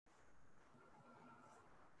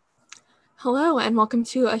Hello, and welcome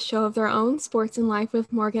to A Show of Their Own, Sports and Life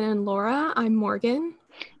with Morgan and Laura. I'm Morgan.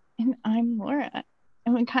 And I'm Laura.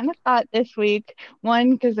 And we kind of thought this week,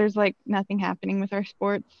 one, because there's like nothing happening with our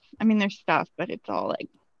sports. I mean, there's stuff, but it's all like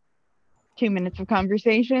 2 minutes of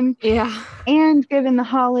conversation. Yeah. And given the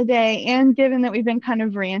holiday, and given that we've been kind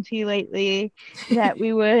of ranty lately, that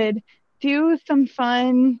we would do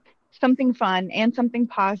something fun and something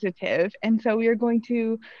positive. And so we are going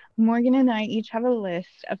to, Morgan and I each have a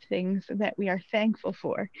list of things that we are thankful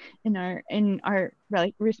for in our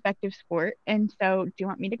respective sport. And so, do you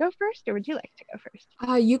want me to go first, or would you like to go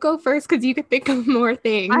first? You go first because you could think of more I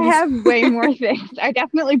things. have way more things. I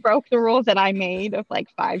definitely broke the rules that I made of like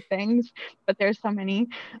five things, but there's so many.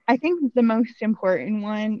 I think the most important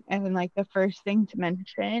one, and like the first thing to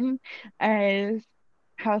mention, is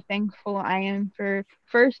how thankful I am for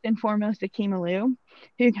first and foremost Akimalu,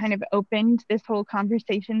 who kind of opened this whole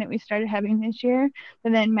conversation that we started having this year.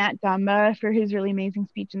 But then Matt Dumba for his really amazing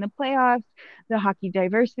speech in the playoffs, the Hockey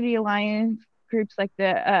Diversity Alliance, groups like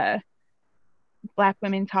the Black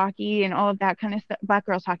women's hockey and all of that kind of stuff. Black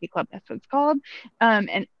girls hockey club, that's what it's called.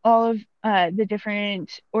 And all of the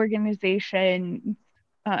different organizations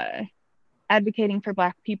uh, advocating for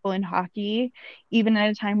Black people in hockey, even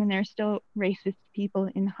at a time when there's still racist people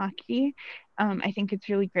in hockey. I think it's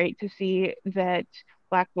really great to see that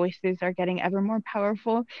Black voices are getting ever more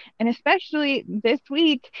powerful. And especially this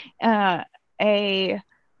week, a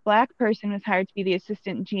Black person was hired to be the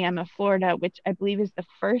assistant GM of Florida, which I believe is the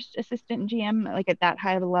first assistant GM, like at that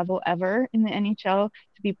high of a level ever in the NHL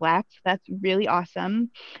to be Black. So that's really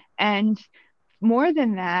awesome. And more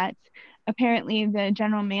than that, apparently the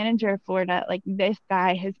general manager of Florida, like this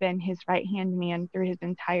guy has been his right hand man through his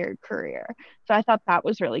entire career. So I thought that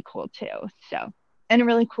was really cool too. So, and a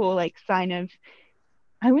really cool like sign of,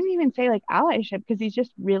 I wouldn't even say like allyship because he's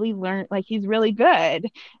just really learned, like he's really good.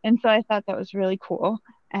 And so I thought that was really cool.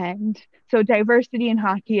 And so diversity in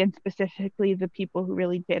hockey, and specifically the people who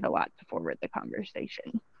really did a lot to forward the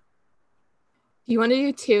conversation. Do you want to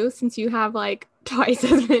do two since you have like twice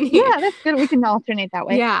as many? Yeah, that's good. We can alternate that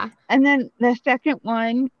way. Yeah. And then the second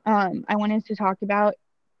one I wanted to talk about,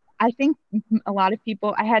 I think a lot of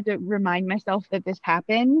people, I had to remind myself that this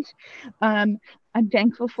happened. Um, I'm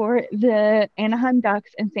thankful for the Anaheim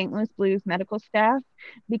Ducks and St. Louis Blues medical staff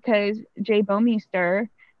because Jay Bomeister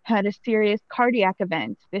had a serious cardiac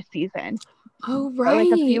event this season, Oh, like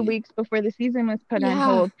a few right. weeks before the season was put on Yeah.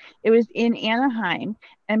 hold. It was in Anaheim,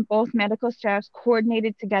 and both medical staffs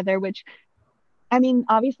coordinated together, which I mean,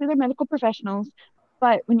 obviously they're medical professionals,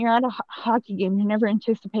 but when you're at a hockey game, you're never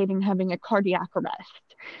anticipating having a cardiac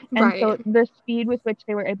arrest. And so Right. the speed with which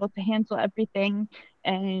they were able to handle everything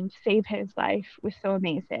and save his life was so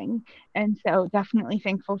amazing. And so definitely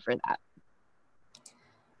thankful for that.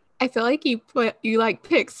 I feel like you like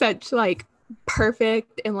pick such like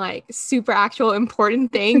perfect and like super actual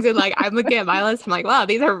important things, and like I'm looking at my list, I'm like, wow,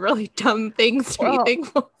 these are really dumb things to be Well,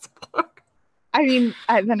 thankful for. I mean,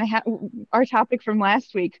 our topic from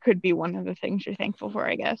last week could be one of the things you're thankful for,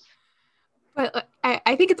 I guess. But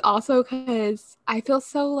I think it's also because I feel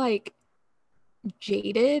so like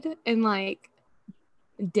jaded and like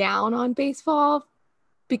down on baseball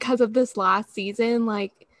because of this last season.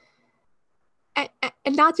 Like,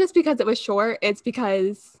 and not just because it was short, it's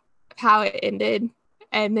because of how it ended.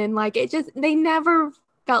 And then, like, they never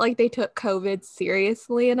felt like they took COVID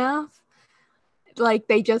seriously enough. Like,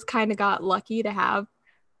 they just kind of got lucky to have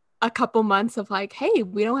a couple months of, like, hey,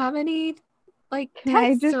 we don't have any, like, Can I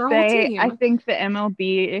tests just or a whole say, I team. think the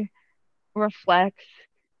MLB reflects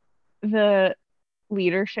the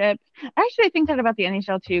leadership. Actually, I think that about the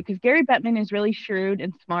NHL too, because Gary Bettman is really shrewd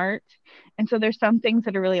and smart. And so there's some things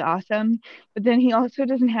that are really awesome, but then he also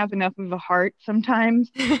doesn't have enough of a heart sometimes,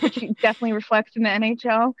 which he definitely reflects in the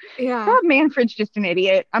NHL. Yeah. Rob Manfred's just an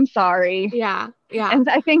idiot. I'm sorry. Yeah. Yeah. And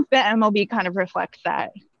I think the MLB kind of reflects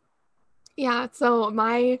that. Yeah. So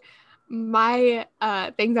my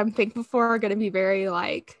things I'm thankful for are gonna be very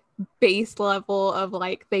like base level of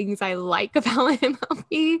like things I like about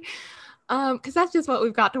MLB. Because that's just what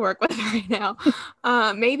we've got to work with right now.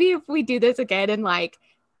 Maybe if we do this again in like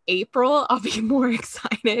April, I'll be more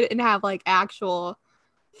excited and have like actual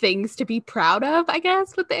things to be proud of, I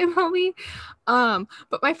guess, with the MLB.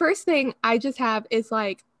 But my first thing I just have is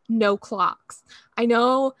like no clocks. I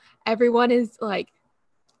know everyone is like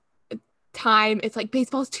time, it's like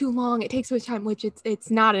baseball's too long, it takes so much time, which it's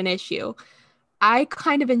not an issue. I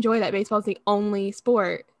kind of enjoy that baseball is the only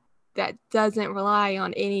sport that doesn't rely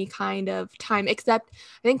on any kind of time, except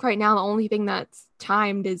I think right now the only thing that's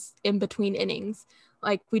timed is in between innings.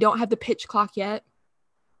 Like we don't have the pitch clock yet.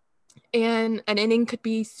 And an inning could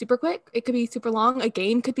be super quick. It could be super long. A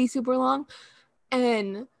game could be super long.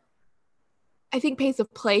 And I think pace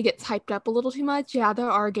of play gets hyped up a little too much. Yeah, there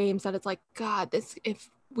are games that it's like, God, this, if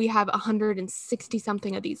we have 160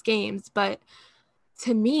 something of these games. But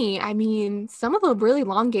to me, I mean, some of the really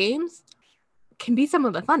long games can be some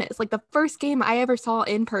of the funnest. Like the first game I ever saw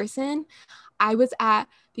in person, I was at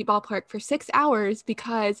the ballpark for 6 hours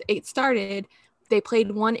because it started, they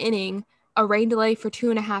played one inning, a rain delay for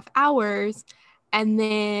 2.5 hours, and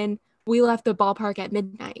then we left the ballpark at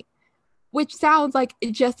midnight. Which sounds like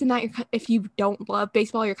just in that, if you don't love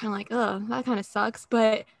baseball, you're kind of like, oh, that kind of sucks.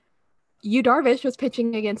 But Yu Darvish was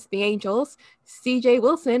pitching against the Angels. CJ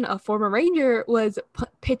Wilson, a former Ranger, was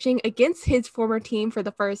pitching against his former team for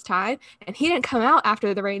the first time, and he didn't come out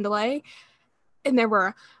after the rain delay. And there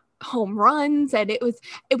were home runs, and it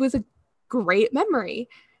was a great memory.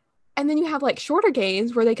 And then you have like shorter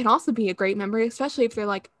games where they can also be a great memory, especially if they're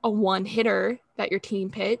like a one hitter that your team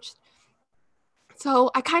pitched. So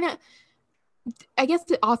I guess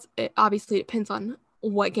it obviously depends on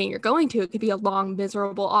what game you're going to. It could be a long,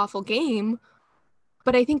 miserable, awful game,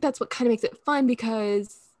 but I think that's what kind of makes it fun,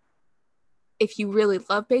 because if you really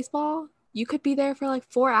love baseball, you could be there for like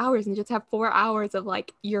 4 hours and just have 4 hours of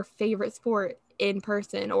like your favorite sport in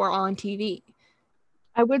person or on TV.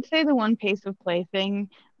 I would say the one pace of play thing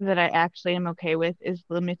that I actually am okay with is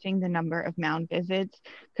limiting the number of mound visits,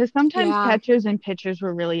 because sometimes Yeah, catchers and pitchers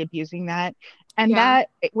were really abusing that. And yeah,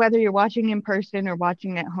 that, whether you're watching in person or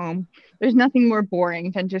watching at home, there's nothing more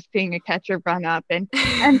boring than just seeing a catcher run up and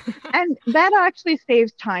and that actually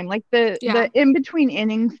saves time. Like the yeah, in between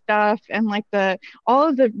inning stuff and like the all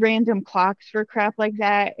of the random clocks for crap like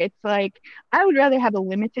that. It's like I would rather have a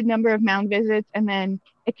limited number of mound visits, and then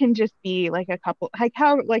it can just be like a couple,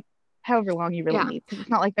 like however long you really yeah. need, because it's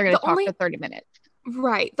not like they're going The to talk for only 30 minutes.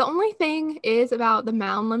 Right. The only thing is about the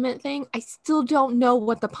mound limit thing, I still don't know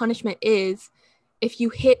what the punishment is if you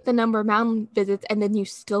hit the number of mound visits and then you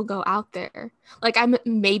still go out there. Like I'm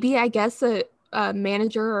maybe I guess a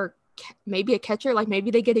manager or maybe a catcher, like maybe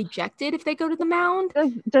they get ejected if they go to the mound.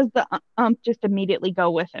 Does the ump just immediately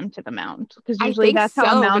go with him to the mound? Because I usually think that's how a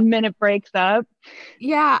so, but mound minute breaks up.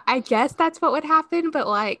 yeah, I guess that's what would happen. But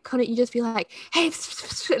like, couldn't you just be like, hey,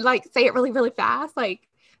 like say it really, really fast? Like,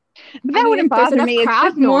 But I that mean, wouldn't if there's bother enough me. It's crowd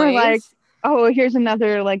just more like, noise. oh, here's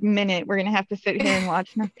another like minute we're gonna have to sit here and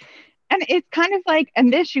watch now. And it's kind of like,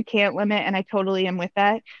 and this you can't limit, and I totally am with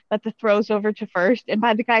that. But the throws over to first, and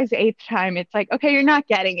by the guy's eighth time, it's like, okay, you're not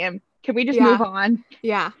getting him. Can we just move Yeah, on?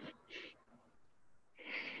 yeah,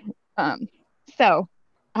 Um, so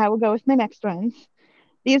I will go with my next ones.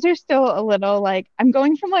 These are still a little like I'm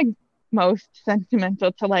going from like most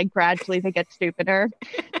sentimental to like gradually they get stupider.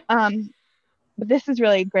 Um, but this is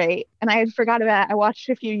really great. And I had forgot about it. I watched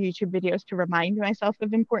a few YouTube videos to remind myself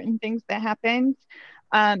of important things that happened.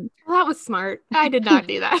 Um, well, that was smart. I did not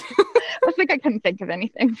do that. I was like, I couldn't think of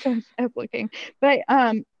anything, so I was looking. But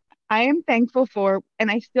I am thankful for,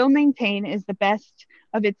 and I still maintain is the best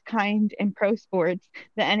of its kind in pro sports,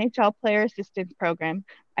 the NHL Player Assistance Program.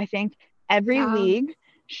 I think every Yeah. league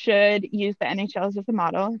should use the NHLs as a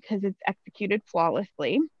model because it's executed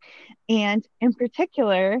flawlessly. And in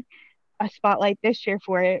particular, a spotlight this year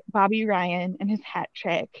for it, Bobby Ryan and his hat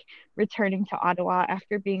trick returning to Ottawa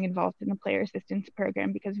after being involved in the player assistance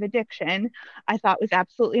program because of addiction, I thought was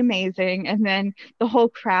absolutely amazing. And then the whole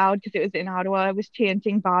crowd, because it was in Ottawa, was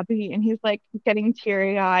chanting Bobby and he's like getting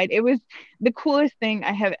teary eyed. It was the coolest thing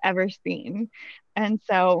I have ever seen. And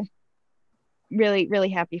so, really, really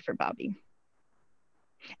happy for Bobby.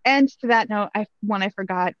 And to that note, I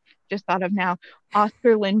forgot, just thought of now,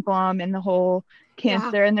 Oscar Lindblom and the whole Yeah.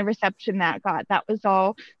 cancer and the reception that got. That was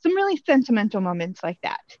all some really sentimental moments like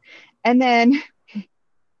that. And then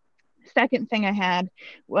second thing I had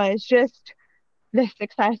was just the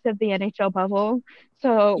success of the NHL bubble.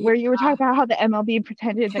 So Yeah. where you were talking about how the MLB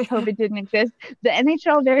pretended that COVID didn't exist, the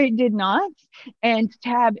NHL very did not. And to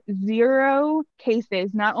have zero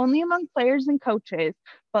cases, not only among players and coaches,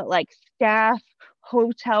 but like staff,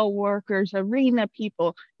 hotel workers, arena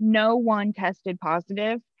people, no one tested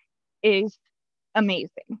positive is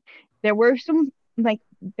amazing. There were some like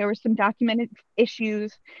there were some documented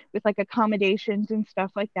issues with like accommodations and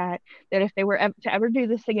stuff like that that if they were to ever do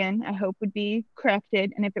this again, I hope would be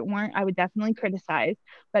corrected. And if it weren't, I would definitely criticize.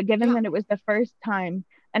 But given Yeah. that it was the first time,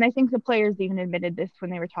 and I think the players even admitted this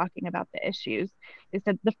when they were talking about the issues, is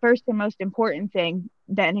that the first and most important thing,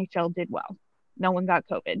 the NHL did well. No one got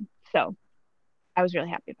COVID. So I was really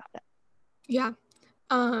happy about that. Yeah.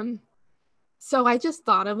 Um, so I just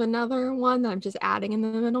thought of another one that I'm just adding in the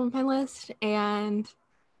middle of my list, and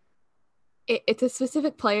it's a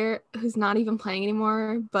specific player who's not even playing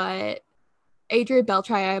anymore, but Adrian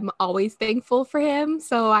Beltre, I'm always thankful for him,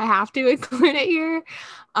 so I have to include it here.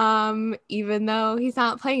 Even though he's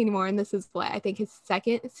not playing anymore, and this is what I think his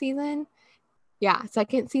second season. Yeah,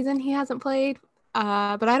 second season he hasn't played.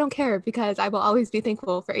 But I don't care because I will always be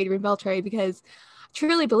thankful for Adrian Beltre because I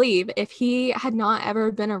truly believe if he had not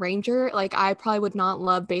ever been a Ranger, like I probably would not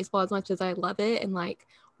love baseball as much as I love it and like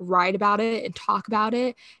write about it and talk about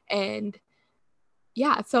it. And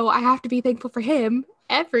yeah, so I have to be thankful for him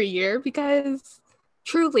every year because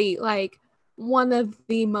truly, like, one of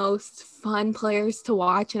the most fun players to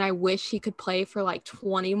watch. And I wish he could play for like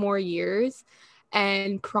 20 more years.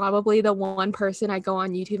 And probably the one person I go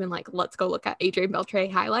on YouTube and like, let's go look at Adrian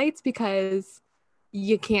Beltre highlights because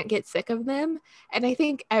you can't get sick of them. And I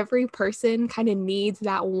think every person kind of needs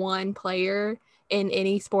that one player in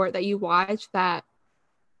any sport that you watch that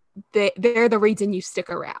they're the reason you stick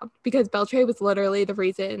around because Beltre was literally the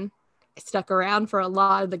reason I stuck around for a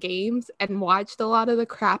lot of the games and watched a lot of the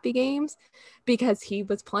crappy games because he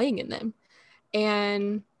was playing in them.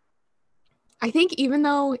 And I think even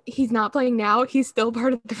though he's not playing now, he's still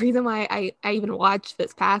part of the reason why I even watched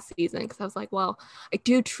this past season because I was like, well, I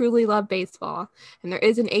do truly love baseball. And there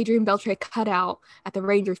is an Adrian Beltre cutout at the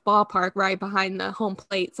Rangers ballpark right behind the home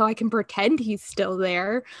plate. So I can pretend he's still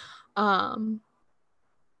there.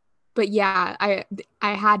 But yeah, I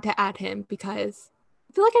had to add him because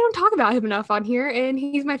I feel like I don't talk about him enough on here, and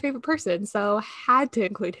he's my favorite person, so I had to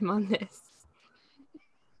include him on this.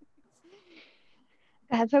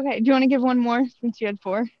 That's okay. Do you want to give one more since you had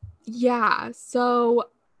four? Yeah, so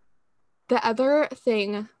the other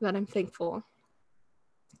thing that I'm thankful,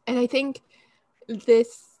 and I think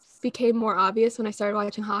this became more obvious when I started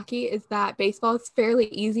watching hockey, is that baseball is fairly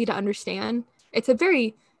easy to understand. It's a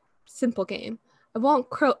very simple game. I won't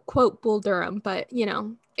quote Bull Durham, but you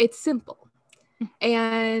know, it's simple.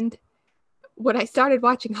 And when I started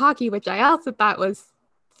watching hockey, which I also thought was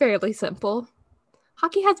fairly simple,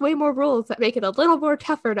 hockey has way more rules that make it a little more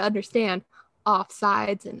tougher to understand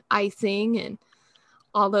offsides and icing and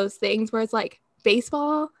all those things. Whereas like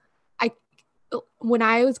baseball, I when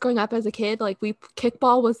I was growing up as a kid, like we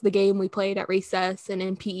kickball was the game we played at recess and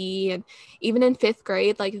in PE and even in fifth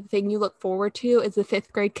grade, like the thing you look forward to is the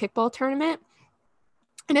fifth grade kickball tournament.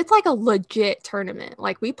 And it's like a legit tournament.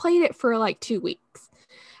 Like we played it for like 2 weeks.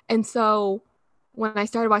 And so when I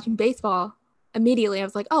started watching baseball, immediately I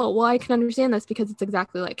was like, oh, well, I can understand this because it's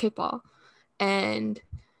exactly like kickball. And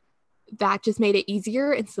that just made it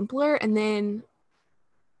easier and simpler. And then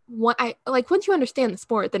once you understand the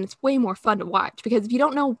sport, then it's way more fun to watch because if you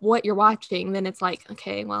don't know what you're watching, then it's like,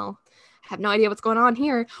 okay, well, I have no idea what's going on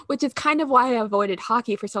here, which is kind of why I avoided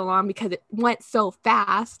hockey for so long because it went so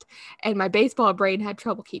fast and my baseball brain had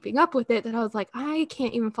trouble keeping up with it that I was like, I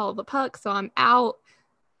can't even follow the puck, so I'm out.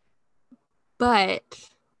 But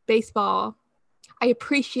baseball, I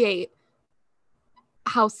appreciate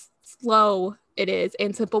how slow it is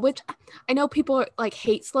and simple, which I know people like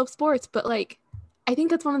hate slow sports, but like I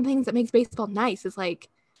think that's one of the things that makes baseball nice is like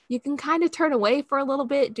you can kind of turn away for a little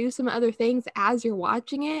bit, do some other things as you're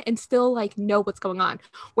watching it and still like know what's going on.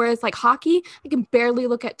 Whereas like hockey, I can barely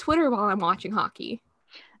look at Twitter while I'm watching hockey.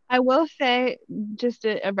 I will say, just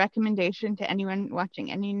a recommendation to anyone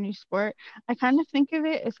watching any new sport. I kind of think of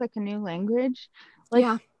it as like a new language. Like,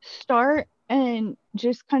 Yeah. start and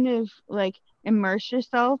just kind of like immerse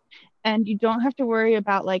yourself, and you don't have to worry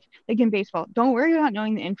about like in baseball. Don't worry about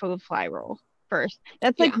knowing the info of fly roll first.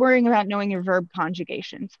 That's like Yeah. worrying about knowing your verb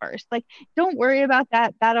conjugations first. Like, don't worry about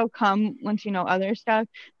that. That'll come once you know other stuff.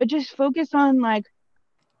 But just focus on like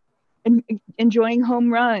enjoying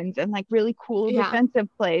home runs and like really cool Yeah. defensive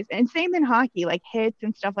plays. And same in hockey, like hits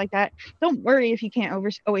and stuff like that. Don't worry if you can't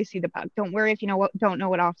always see the puck. Don't worry if you know what don't know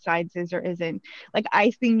what offsides is or isn't. Like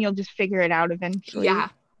icing, you'll just figure it out eventually. Yeah.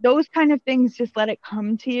 Those kind of things, just let it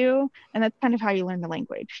come to you, and that's kind of how you learn the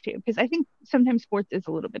language too. Because I think sometimes sports is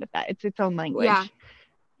a little bit of that. It's its own Yeah. language.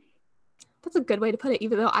 That's a good way to put it,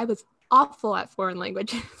 even though I was awful at foreign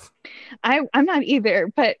languages. I'm not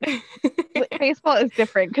either, but baseball is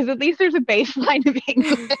different because at least there's a baseline of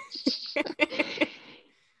English.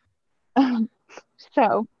 Um,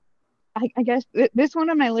 so I guess this one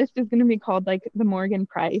on my list is going to be called like the Morgan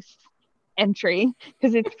Price entry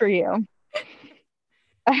because it's for you.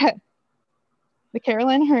 The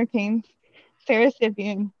Carolina Hurricanes, Sarah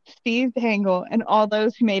Sipian, Steve Dangle, and all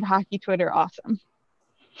those who made hockey Twitter awesome.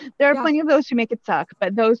 There are Yeah. plenty of those who make it suck,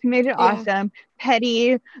 but those who made it Yeah. awesome,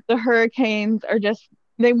 Petty, the Hurricanes are just,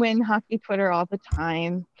 they win hockey Twitter all the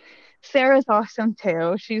time. Sarah's awesome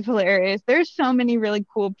too. She's hilarious. There's so many really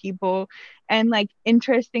cool people and like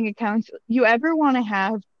interesting accounts. You ever want to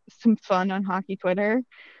have some fun on hockey Twitter.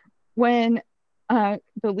 When the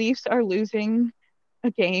Leafs are losing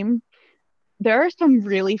a game, there are some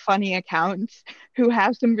really funny accounts who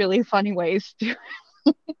have some really funny ways to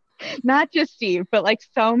not just Steve, but like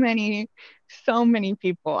so many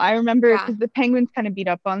people. I remember Yeah. because the Penguins kind of beat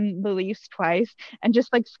up on the Leafs twice, and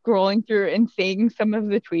just like scrolling through and seeing some of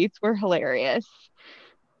the tweets were hilarious.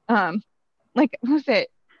 Um, like what was it?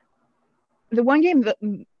 The one game that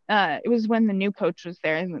it was when the new coach was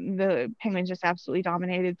there and the Penguins just absolutely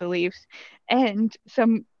dominated the Leafs. And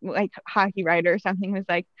some like hockey writer or something was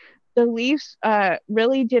like, the Leafs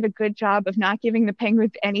really did a good job of not giving the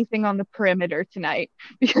Penguins anything on the perimeter tonight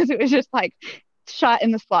because it was just like shot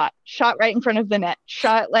in the slot, shot right in front of the net,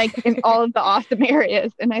 shot like in all of the awesome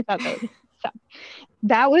areas. And I thought that was so.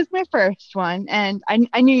 That was my first one, and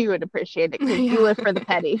I knew you would appreciate it because you Yeah. live for the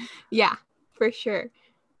petty. Yeah, for sure.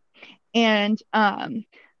 And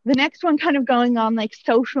the next one kind of going on like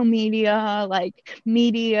social media, like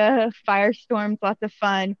media, firestorms, lots of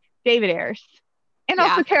fun. David Ayers. And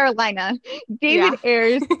also Yeah. Carolina. David Yeah.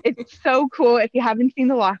 Ayers, it's so cool. If you haven't seen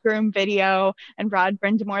the locker room video and Rod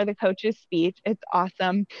Brindamore, the coach's speech, it's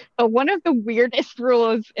awesome. But one of the weirdest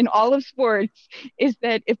rules in all of sports is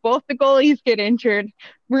that if both the goalies get injured,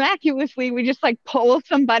 miraculously, we just like pull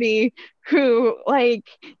somebody who like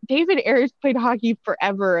David Ayers played hockey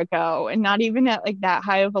forever ago and not even at like that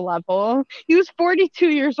high of a level. He was 42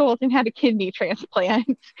 years old and had a kidney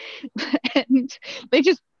transplant. And they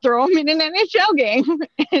just throw him in an NHL game.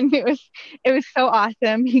 And it was so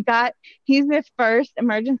awesome. He's the first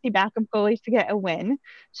emergency backup goalie to get a win.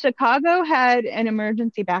 Chicago had an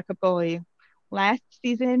emergency backup goalie last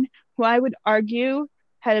season who I would argue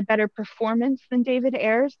had a better performance than David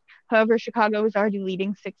Ayers. However, Chicago was already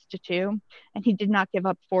leading 6-2, and he did not give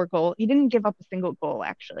up 4 goals. He didn't give up a single goal,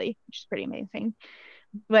 actually, which is pretty amazing.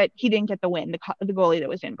 But he didn't get the win. The goalie that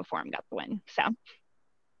was in before him got the win. So,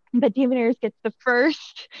 but David Ayers gets the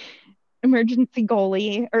first emergency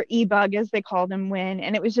goalie, or e-bug as they called him, win,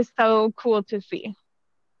 and it was just so cool to see.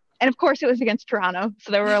 And of course, it was against Toronto,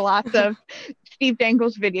 so there were lots of Steve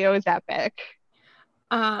Dangle's video is epic.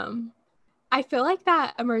 I feel like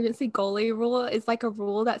that emergency goalie rule is like a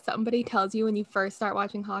rule that somebody tells you when you first start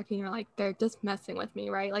watching hockey and you're like, they're just messing with me,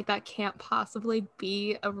 right? Like that can't possibly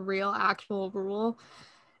be a real actual rule.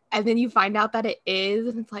 And then you find out that it is,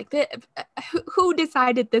 and it's like, who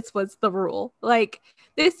decided this was the rule? Like,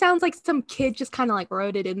 this sounds like some kid just kind of like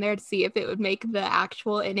wrote it in there to see if it would make the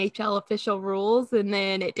actual NHL official rules, and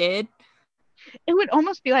then it did. It would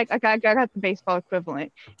almost be like I got the baseball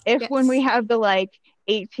equivalent. If when we Yes. have the like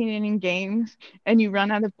 18 inning games and you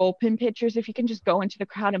run out of bullpen pitchers, if you can just go into the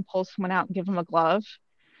crowd and pull someone out and give them a glove.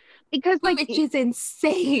 Because like Which is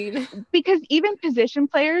insane. because even position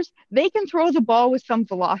players, they can throw the ball with some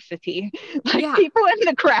velocity. Like Yeah. people in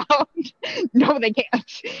the crowd, no, they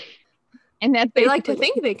can't. And that's They like to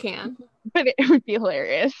basically, think they can. but it would be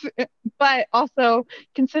hilarious. But also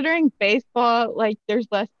considering baseball, like there's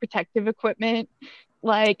less protective equipment,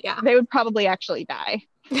 like Yeah. they would probably actually die.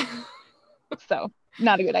 So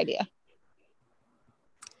not a good idea.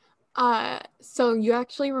 So you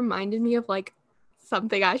actually reminded me of like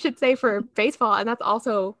something I should say for baseball, and that's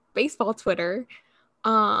also baseball Twitter.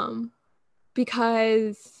 Um,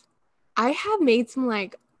 because I have made some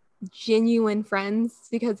like genuine friends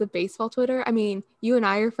because of baseball Twitter. I mean, you and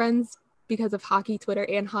I are friends because of hockey Twitter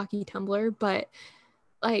and hockey Tumblr, but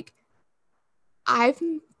like I've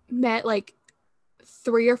met like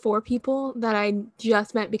 3 or 4 people that I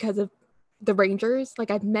just met because of the Rangers. Like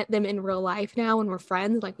I've met them in real life now and we're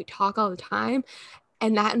friends. Like we talk all the time.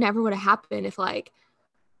 And that never would have happened if like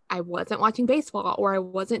I wasn't watching baseball or I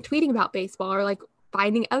wasn't tweeting about baseball or like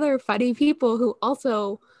finding other funny people who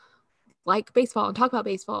also like baseball and talk about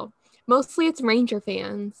baseball. Mostly it's Ranger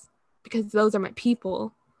fans because those are my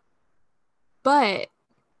people. But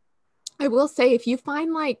I will say if you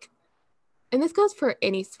find like, and this goes for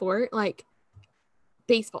any sport, like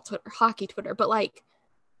baseball Twitter, hockey Twitter, but like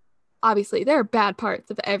obviously there are bad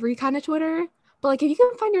parts of every kind of Twitter. But like if you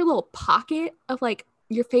can find your little pocket of like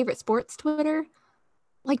your favorite sports Twitter,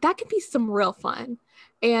 like that could be some real fun.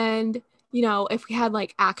 And you know, if we had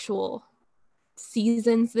like actual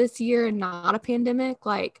seasons this year and not a pandemic,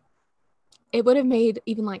 like it would have made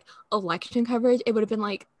even like election coverage, it would have been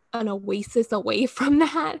like an oasis away from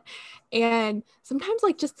that. And sometimes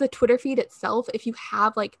like just the Twitter feed itself, if you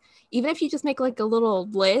have like, even if you just make like a little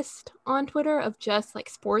list on Twitter of just like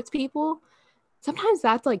sports people, sometimes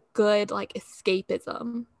that's like good like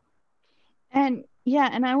escapism. And yeah,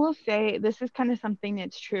 and I will say this is kind of something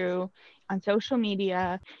that's true on social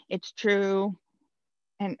media. It's true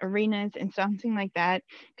in arenas and something like that.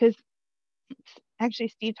 Because actually,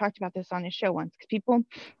 Steve talked about this on his show once, because people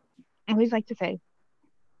always like to say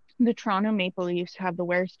the Toronto Maple Leafs have the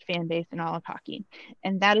worst fan base in all of hockey.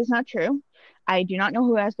 And that is not true. I do not know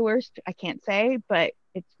who has the worst. I can't say, but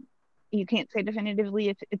you can't say definitively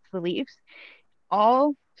it's the Leafs.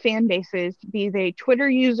 All fan bases, be they Twitter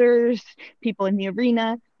users, people in the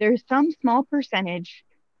arena, there's some small percentage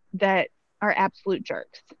that are absolute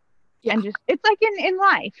jerks. Yeah. And just, it's like in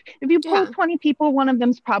life. If you poll Yeah. 20 people, one of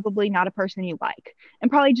them's probably not a person you like,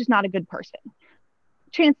 and probably just not a good person.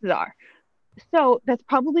 Chances are. So that's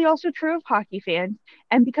probably also true of hockey fans.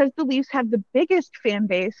 And because the Leafs have the biggest fan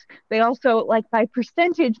base, they also, like, by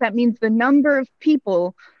percentage, that means the number of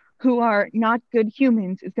people who are not good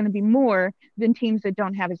humans is going to be more than teams that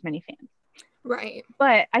don't have as many fans. Right.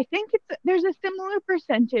 But I think there's a similar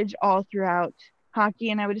percentage all throughout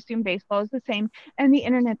hockey, and I would assume baseball is the same, and the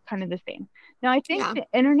internet's kind of the same. Now, I think the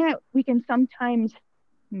internet, we can sometimes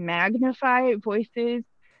magnify voices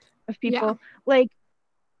of people. Like,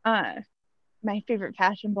 my favorite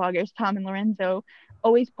fashion bloggers, Tom and Lorenzo,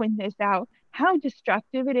 always point this out, how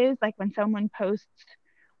destructive it is, like when someone posts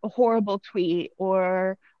a horrible tweet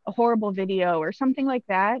or a horrible video or something like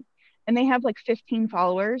that, and they have like 15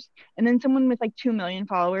 followers, and then someone with like 2 million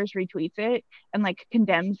followers retweets it and like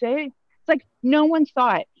condemns it. It's like, no one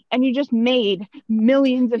saw it, and you just made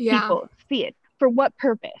millions of people see it. For what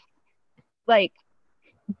purpose? Like,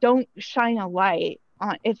 don't shine a light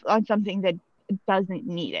on something that doesn't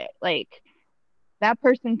need it. Like, that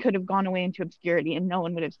person could have gone away into obscurity and no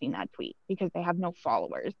one would have seen that tweet because they have no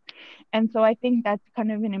followers. And so I think that's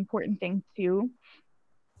kind of an important thing too.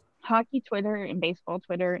 Hockey Twitter and baseball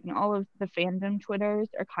Twitter and all of the fandom Twitters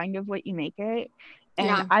are kind of what you make it.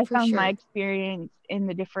 And I found my experience in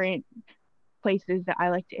the different places that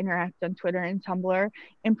I like to interact on Twitter and Tumblr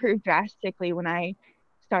improved drastically when I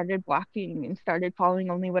started blocking and started following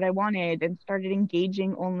only what I wanted and started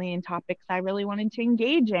engaging only in topics I really wanted to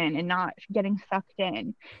engage in and not getting sucked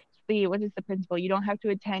in. What is the principle? You don't have to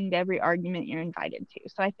attend every argument you're invited to.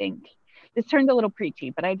 So I think this turned a little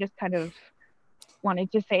preachy, but I just kind of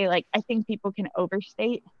wanted to say, like, I think people can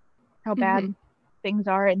overstate how bad things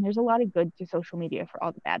are, and there's a lot of good to social media for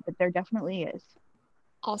all the bad, but there definitely is.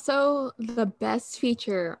 Also, the best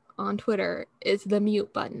feature on Twitter is the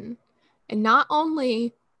mute button. And not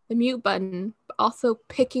only the mute button, but also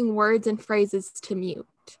picking words and phrases to mute.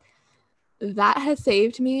 That has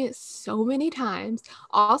saved me so many times.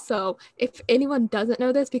 Also, if anyone doesn't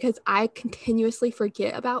know this, because I continuously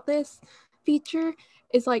forget about this feature,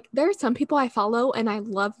 is like there are some people I follow and I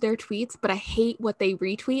love their tweets, but I hate what they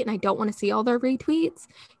retweet and I don't want to see all their retweets.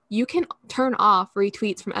 You can turn off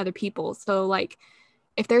retweets from other people. So like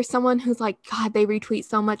if there's someone who's like, God, they retweet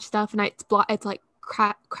so much stuff and it's like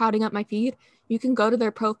crowding up my feed, you can go to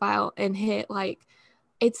their profile and hit like,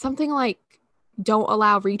 it's something like don't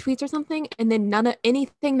allow retweets or something, and then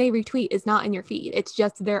anything they retweet is not in your feed. It's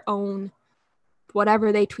just their own,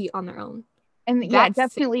 whatever they tweet on their own. And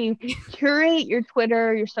definitely curate your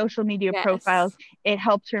Twitter, your social media profiles. It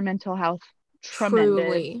helps your mental health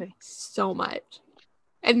tremendously. Truly, so much.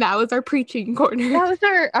 And that was our preaching corner. That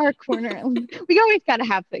was our corner. We always got to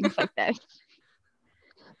have things like this.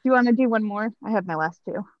 Do you want to do one more? I have my last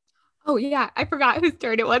two. Oh yeah, I forgot whose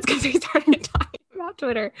turn it was because we started talking about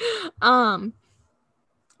Twitter.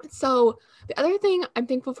 So the other thing I'm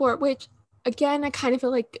thankful for, which again I kind of feel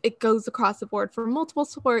like it goes across the board for multiple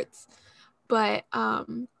sports, but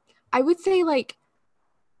I would say like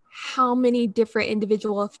how many different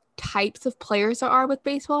individual types of players there are with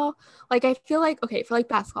baseball. Like I feel like, okay, for like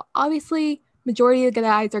basketball, obviously majority of the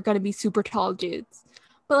guys are going to be super tall dudes,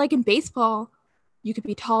 but like in baseball, you could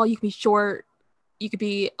be tall, you could be short, you could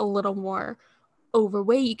be a little more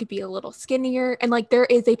overweight, you could be a little skinnier, and like there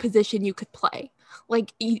is a position you could play.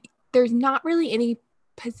 Like there's not really any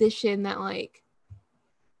position that like,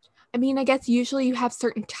 I mean, I guess usually you have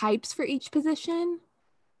certain types for each position,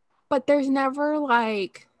 but there's never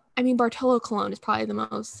like, I mean, Bartolo Colon is probably the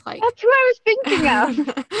most like, that's who I was thinking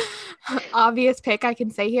of. Obvious pick I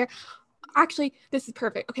can say here. Actually, this is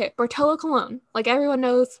perfect. Okay, Bartolo Colon, like everyone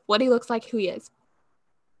knows what he looks like, who he is.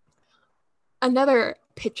 Another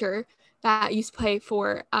pitcher that used to play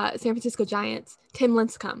for San Francisco Giants, Tim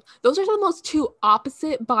Lincecum. Those are the most two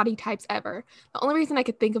opposite body types ever. The only reason I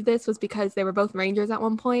could think of this was because they were both Rangers at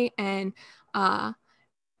one point, and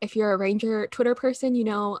if you're a Ranger Twitter person, you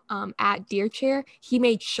know, at Deer Chair, he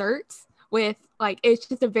made shirts with like, it's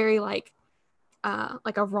just a very like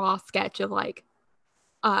a raw sketch of like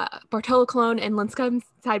Bartolo Colon and Lincecum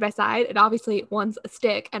side by side, and obviously one's a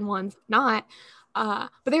stick and one's not.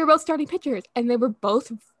 But they were both starting pitchers, and they were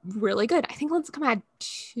both really good. I think Lincecum had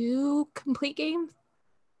 2 complete games.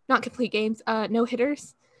 not complete games, no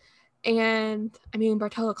hitters. And I mean,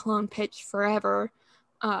 Bartolo Colon pitched forever.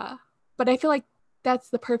 But I feel like that's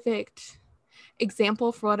the perfect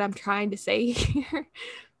example for what I'm trying to say here.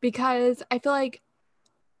 Because I feel like,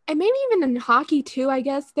 and maybe even in hockey too, I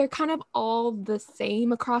guess, they're kind of all the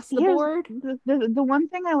same across the Here's board. the one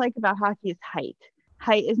thing I like about hockey is height.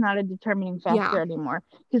 Height is not a determining factor anymore,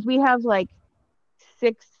 because we have like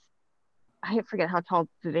six, I forget how tall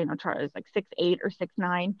Zdeno Chara is, like 6'8" or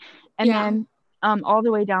 6'9", and then all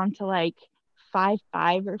the way down to like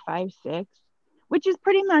 5'5" or 5'6", which is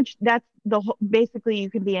pretty much, that's the whole, basically you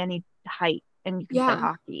can be any height and you can play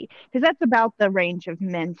hockey, because that's about the range of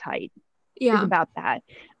men's height. Is about that.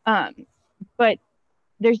 But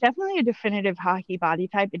there's definitely a definitive hockey body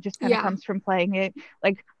type. It just kind of comes from playing it.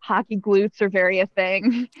 Like hockey glutes are very a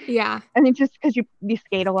thing. Yeah. And it's just because you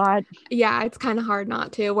skate a lot. Yeah, it's kind of hard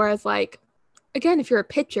not to. Whereas, like, again, if you're a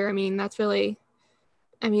pitcher, I mean, that's really,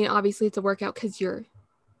 I mean, obviously it's a workout because you're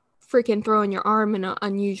freaking throwing your arm in an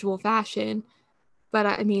unusual fashion. But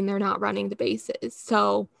I mean, they're not running the bases.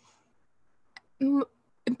 So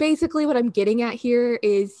basically what I'm getting at here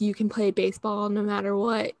is you can play baseball no matter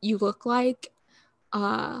what you look like.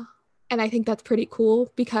 And I think that's pretty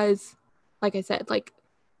cool because, like I said, like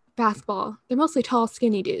basketball, they're mostly tall,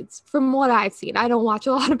 skinny dudes from what I've seen. I don't watch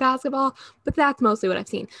a lot of basketball, but that's mostly what I've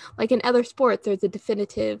seen. Like in other sports, there's a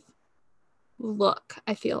definitive look,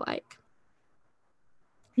 I feel like.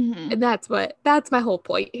 And that's my whole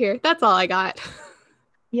point here. That's all I got.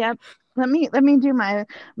 Yep. Let me do my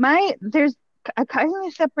there's, I kind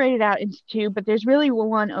of separated out into two, but there's really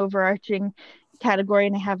one overarching category,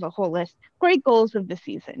 and I have a whole list. Great goals of the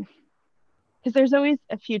season, because there's always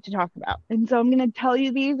a few to talk about. And so I'm going to tell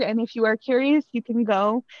you these, and if you are curious, you can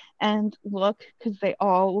go and look, because they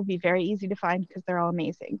all will be very easy to find because they're all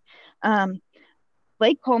amazing.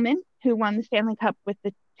 Blake Coleman, who won the Stanley Cup with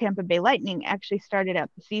the Tampa Bay Lightning, actually started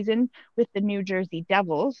out the season with the New Jersey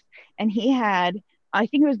Devils, and he had, I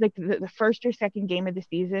think it was like the first or second game of the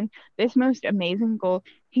season, this most amazing goal.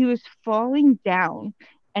 He was falling down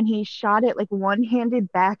and he shot it like one-handed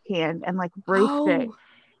backhand and like roofed it.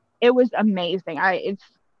 It was amazing. I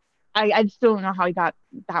still don't know how he got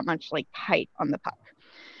that much like height on the puck.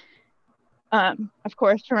 Of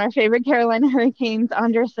course, from our favorite Carolina Hurricanes,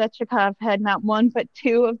 Andrei Svechnikov had not one but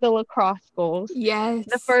two of the lacrosse goals. Yes.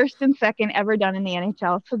 The first and second ever done in the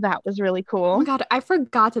NHL, so that was really cool. Oh my God, I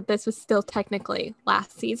forgot that this was still technically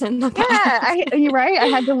last season. You're right. I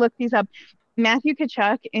had to look these up. Matthew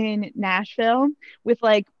Tkachuk in Nashville, with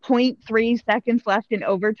like 0.3 seconds left in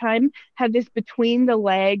overtime, had this between the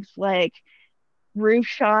legs like roof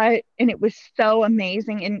shot, and it was so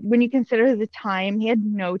amazing. And when you consider the time, he had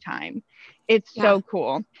no time. It's so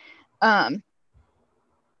cool. And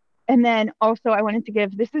then also I wanted to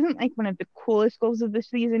give, this isn't like one of the coolest goals of the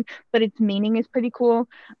season, but its meaning is pretty cool.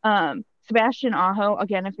 Sebastian Aho,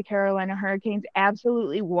 again, of the Carolina Hurricanes,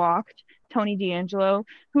 absolutely walked Tony DeAngelo,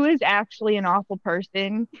 who is actually an awful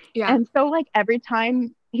person. Yeah. And so like every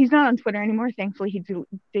time, he's not on Twitter anymore. Thankfully, he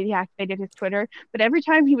deactivated his Twitter. But every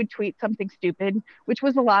time he would tweet something stupid, which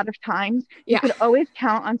was a lot of times, you could always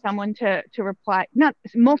count on someone to reply, not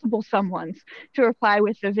multiple someones, to reply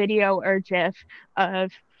with a video or GIF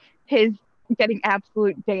of his getting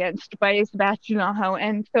absolute danced by Sebastian Aho.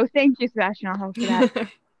 And so thank you, Sebastian Aho, for that.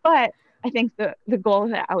 But I think the goal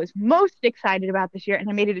that I was most excited about this year, and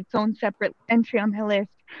I made it its own separate entry on my list,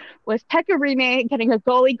 was Pekka Rinne getting a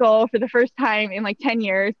goalie goal for the first time in like 10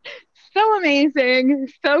 years. So amazing.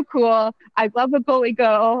 So cool. I love a goalie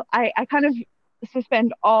goal. I kind of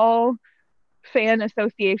suspend all fan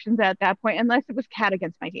associations at that point, unless it was Cat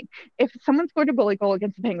against my team. If someone scored a goalie goal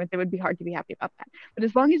against the Penguins, it would be hard to be happy about that. But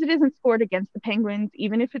as long as it isn't scored against the Penguins,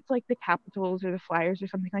 even if it's like the Capitals or the Flyers or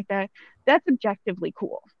something like that, that's objectively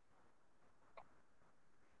cool.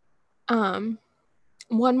 One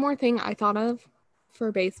more thing I thought of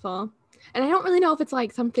for baseball, and I don't really know if it's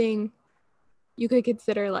like something you could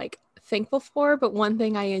consider like thankful for, but one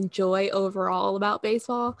thing I enjoy overall about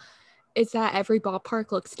baseball is that every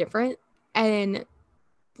ballpark looks different. And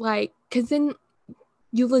like, because then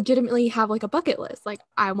you legitimately have like a bucket list. Like,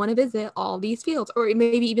 I want to visit all these fields, or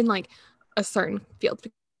maybe even like a certain field,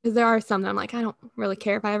 because there are some that I'm like, I don't really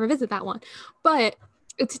care if I ever visit that one. But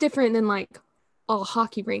it's different than like all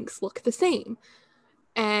hockey rinks look the same.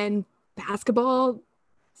 And basketball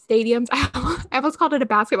stadiums, I almost called it a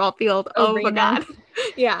basketball field. Arena. Oh my God.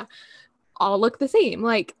 Yeah. All look the same.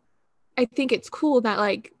 Like, I think it's cool that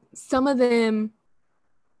like some of the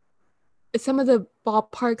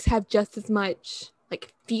ballparks have just as much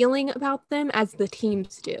like feeling about them as the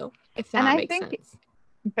teams do, if that makes sense.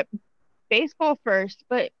 Baseball first,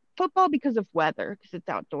 but football because of weather, because it's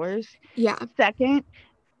outdoors. Yeah. Second,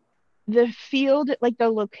 the field, like the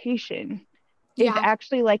location, is Yeah.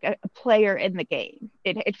 actually like a player in the game.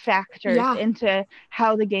 It factors Yeah. into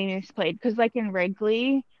how the game is played. Because like in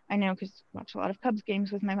Wrigley, I know because I watch a lot of Cubs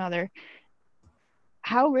games with my mother.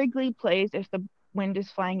 How Wrigley plays if the wind is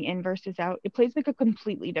flying in versus out, it plays like a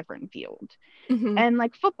completely different field. Hmm. And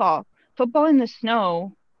like football in the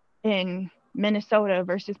snow in Minnesota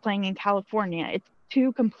versus playing in California, it's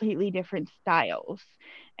two completely different styles.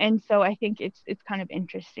 And so I think it's kind of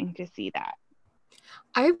interesting to see that.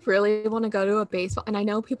 I really want to go to a baseball, and I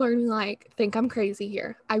know people are gonna be like, think I'm crazy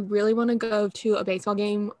here. I really want to go to a baseball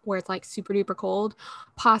game where it's like super duper cold,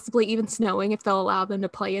 possibly even snowing if they'll allow them to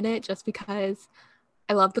play in it, just because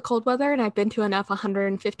I love the cold weather and I've been to enough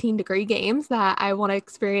 115-degree games that I want to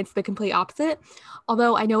experience the complete opposite.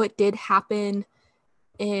 Although I know it did happen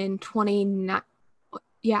in 29,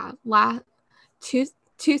 yeah, last two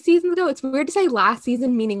two seasons ago. It's weird to say last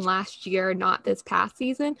season, meaning last year, not this past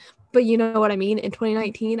season, but you know what I mean. In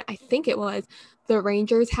 2019, I think it was, the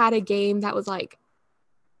Rangers had a game that was like,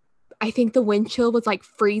 I think the wind chill was like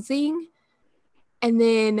freezing, and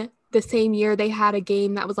then the same year they had a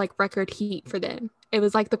game that was like record heat for them. It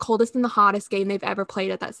was like the coldest and the hottest game they've ever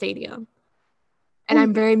played at that stadium. And Well,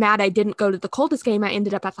 I'm very mad I didn't go to the coldest game. I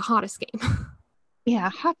ended up at the hottest game.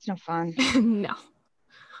 yeah, hot's no fun. No,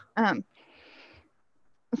 Um,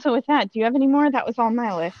 so with that, do you have any more? That was on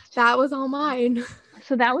my list. that was all mine.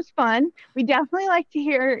 So that was fun. We definitely like to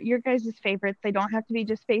hear your guys' favorites. They don't have to be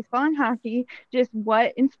just baseball and hockey. Just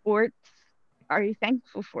what in sports are you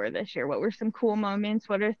thankful for this year? What were some cool moments?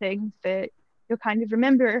 What are things that you'll kind of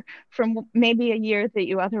remember from maybe a year that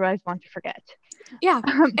you otherwise want to forget? Yeah.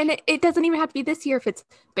 Um, And it doesn't even have to be this year if it's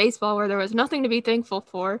baseball where there was nothing to be thankful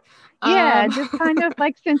for. yeah, Um, just kind of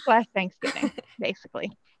like since last Thanksgiving,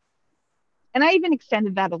 basically. And I even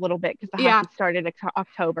extended that a little bit because the yeah, hockey started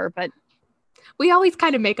October, but we always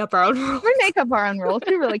kind of make up our own rules. we make up our own rules.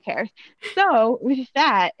 Who really cares? So with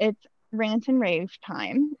that, it's rant and rave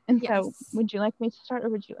time. And so Yes. would you like me to start or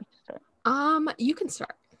would you like to start? You can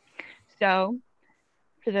start. So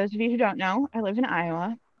for those of you who don't know, I live in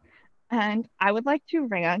Iowa and I would like to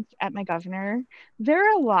rant at my governor. There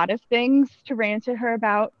are a lot of things to rant at her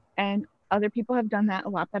about, and other people have done that a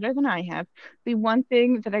lot better than I have. The one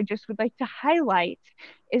thing that I just would like to highlight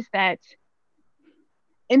is that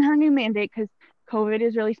in her new mandate, because COVID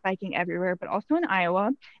is really spiking everywhere, but also in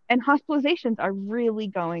Iowa, and hospitalizations are really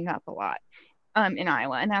going up a lot in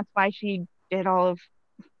Iowa. And that's why she did all of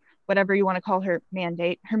whatever you want to call her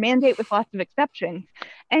mandate with lots of exceptions.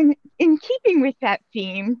 And in keeping with that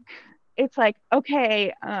theme, it's like,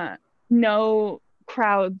 okay, no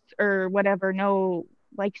crowds or whatever, no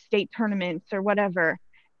like state tournaments or whatever,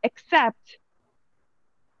 except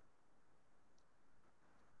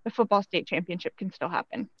the football state championship can still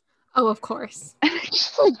happen. Oh, of course.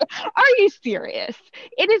 Just like, are you serious?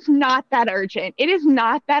 It is not that urgent. It is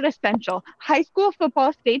not that essential. High school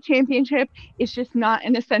football state championship is just not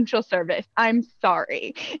an essential service. I'm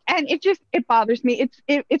sorry. And it bothers me.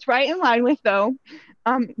 It's right in line with though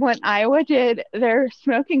when Iowa did their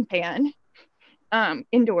smoking ban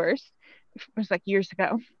indoors, it was like years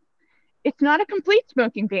ago. It's not a complete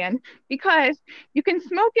smoking ban because you can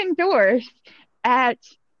smoke indoors at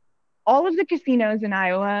all of the casinos in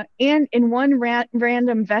Iowa and in one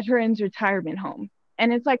random veterans retirement home.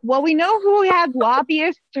 And it's like, well, we know who had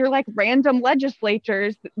lobbyists or like random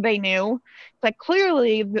legislatures they knew. It's like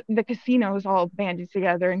clearly the casinos all banded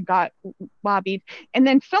together and got lobbied. And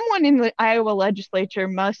then someone in the Iowa legislature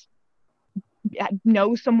must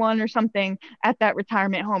know someone or something at that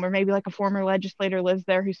retirement home, or maybe like a former legislator lives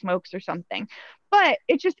there who smokes or something. But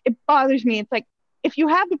it bothers me. It's like, if you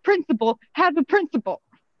have a principle, have a principle.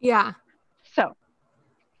 Yeah. So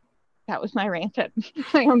that was my rant at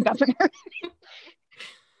my own governor.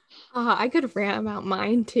 I could rant about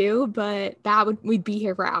mine too, but we'd be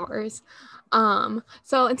here for hours.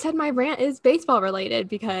 So instead my rant is baseball related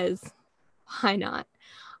because why not?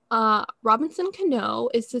 Robinson Cano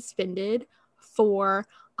is suspended for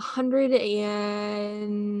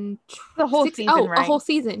 106, The whole season, a right? whole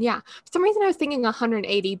season. Yeah. For some reason I was thinking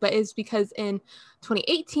 180, but it's because in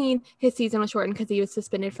 2018 his season was shortened because he was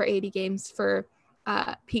suspended for 80 games for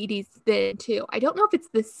PEDs then too. I don't know if it's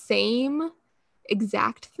the same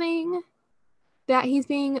exact thing that he's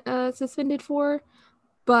being suspended for,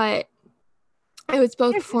 but it was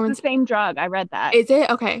both Yes, it's the performance. same drug. I read that. Is it?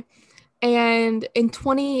 Okay. And in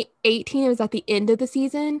 2018, it was at the end of the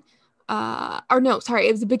season. Or no, sorry,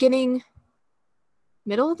 it was the beginning,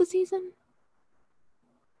 middle of the season.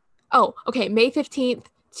 Oh, okay. May 15th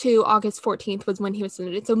to August 14th was when he was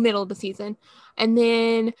suspended, so middle of the season. And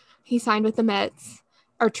then he signed with the Mets,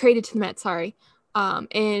 or traded to the Mets, sorry,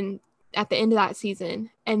 and at the end of that season,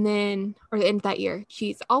 and then, or the end of that year.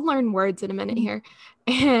 Jeez, I'll learn words in a minute here.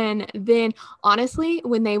 And then, honestly,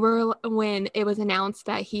 when it was announced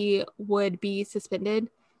that he would be suspended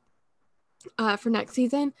for next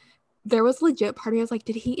season, there was legit part of me I was like,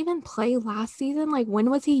 did he even play last season? Like, when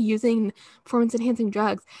was he using performance enhancing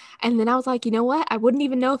drugs? And then I was like, you know what? I wouldn't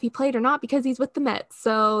even know if he played or not because he's with the Mets.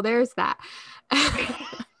 So there's that.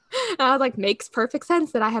 And I was like, makes perfect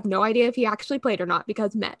sense that I have no idea if he actually played or not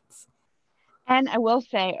because Mets. And I will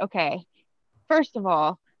say, okay, first of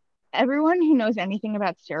all, everyone who knows anything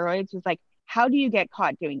about steroids is like, how do you get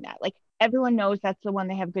caught doing that? Like, everyone knows that's the one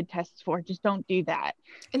they have good tests for. Just don't do that,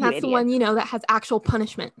 And you that's the idiots. one, that has actual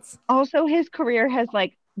punishments. Also, his career has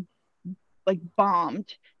like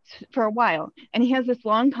bombed for a while, and he has this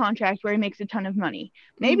long contract where he makes a ton of money.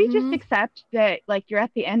 Maybe just accept that like you're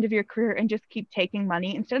at the end of your career and just keep taking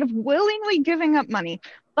money instead of willingly giving up money.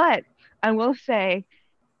 But I will say,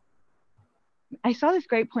 I saw this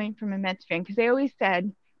great point from a Mets fan because they always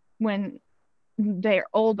said when their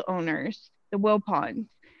old owners, the Wilpons,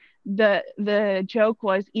 the joke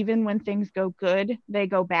was even when things go good, they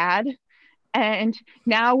go bad. And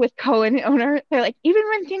now with Cohen owner, they're like, even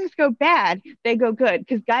when things go bad, they go good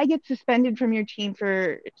because guy gets suspended from your team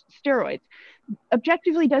for steroids.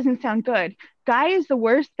 Objectively doesn't sound good. Guy is the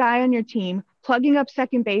worst guy on your team, plugging up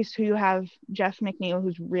second base, who you have Jeff McNeil,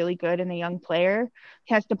 who's really good and a young player.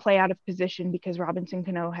 He has to play out of position because Robinson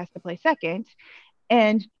Cano has to play second.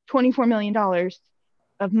 And $24 million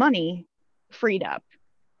of money freed up.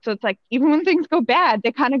 So it's like, even when things go bad,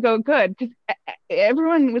 they kind of go good because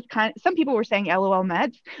everyone was some people were saying LOL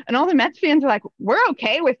Mets, and all the Mets fans are like, we're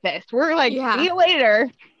okay with this. We're like, see you later.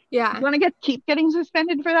 Yeah. You want to keep getting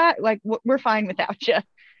suspended for that? Like, we're fine without you.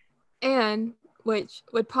 And which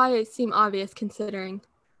would probably seem obvious considering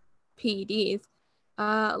PEDs.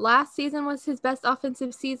 Last season was his best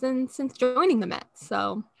offensive season since joining the Mets.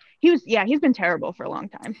 So he's been terrible for a long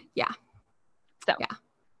time. Yeah. So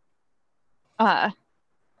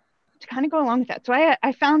to kind of go along with that. So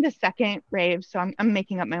I found a second rave. So I'm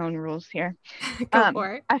making up my own rules here. Go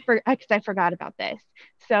for it. Because I forgot about this.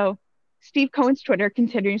 So Steve Cohen's Twitter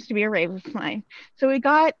continues to be a rave of mine. So we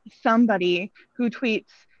got somebody who tweets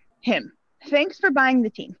him. Thanks for buying the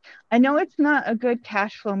team. I know it's not a good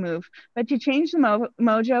cash flow move, but to change the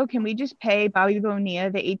mojo, can we just pay Bobby Bonilla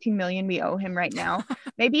the $18 million we owe him right now?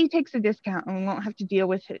 Maybe he takes a discount and we won't have to deal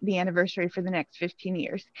with the anniversary for the next 15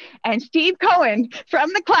 years. And Steve Cohen from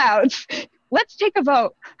the clouds, let's take a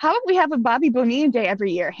vote. How about we have a Bobby Bonilla day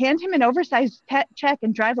every year? Hand him an oversized check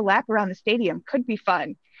and drive a lap around the stadium. Could be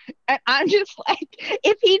fun. And I'm just like,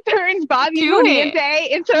 if he turns Bobby Bonilla Day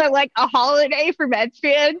into like a holiday for Mets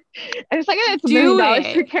fans, and it's like, it's $1 million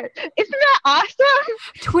per character. Isn't that awesome?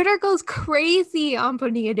 Twitter goes crazy on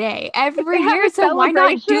Bonilla Day every year, so why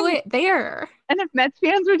not do it there? And if Mets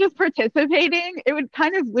fans were just participating, it would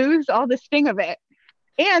kind of lose all the sting of it.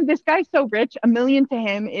 And this guy's so rich, $1 million to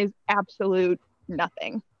him is absolute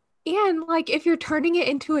nothing. And like, if you're turning it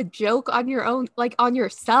into a joke on your own, like on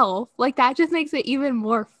yourself, like that just makes it even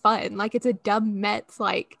more fun. Like, it's a dumb Mets,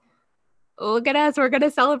 like, look at us, we're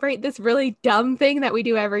gonna celebrate this really dumb thing that we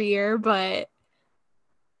do every year, but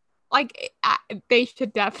like, they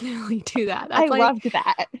should definitely do that. That's I loved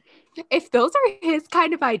that. If those are his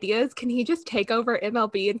kind of ideas, can he just take over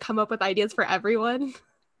MLB and come up with ideas for everyone?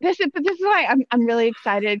 This is why I'm really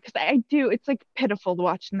excited, because it's like pitiful to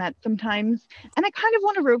watch the Mets sometimes, and I kind of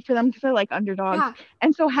want to root for them because they're like underdogs. Yeah.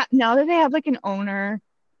 And so now that they have like an owner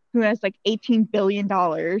who has like $18 billion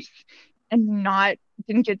and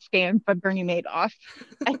didn't get scammed by Bernie Madoff,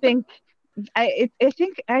 I think I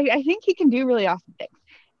think he can do really awesome things.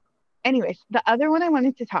 Anyways, the other one I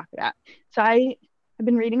wanted to talk about. So I've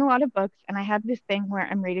been reading a lot of books, and I have this thing where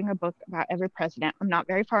I'm reading a book about every president. I'm not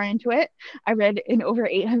very far into it. I read an over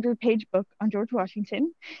 800-page book on George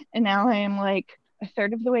Washington, and now I am like a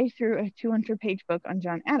third of the way through a 200-page book on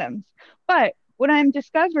John Adams. But what I'm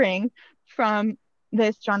discovering from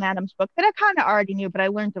this John Adams book that I kind of already knew, but I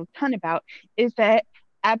learned a ton about, is that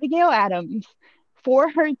Abigail Adams, for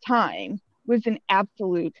her time, was an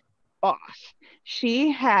absolute boss. She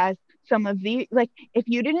has some of the, like, if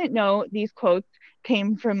you didn't know these quotes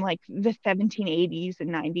came from like the 1780s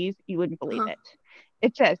and 90s, you wouldn't believe it.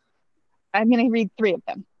 It says, I'm going to read 3 of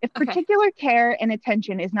them. If particular care and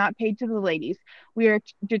attention is not paid to the ladies, we are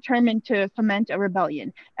determined to foment a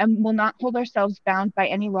rebellion and will not hold ourselves bound by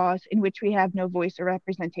any laws in which we have no voice or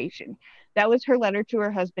representation. That was her letter to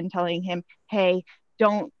her husband telling him, hey,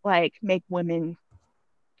 don't like make women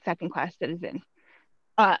second-class citizens.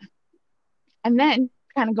 Uh, and then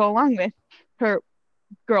kind of go along with her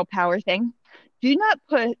girl power thing. Do not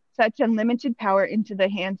put such unlimited power into the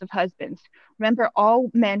hands of husbands. Remember,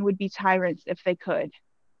 all men would be tyrants if they could.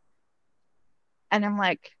 And I'm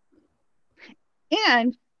like,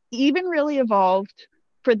 and even really evolved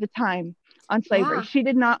for the time on slavery. Yeah. She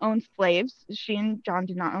did not own slaves. She and John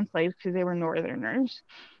did not own slaves because they were Northerners.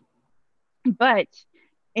 But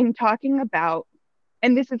in talking about,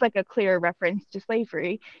 and this is like a clear reference to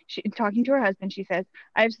slavery, talking to her husband, she says,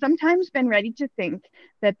 I have sometimes been ready to think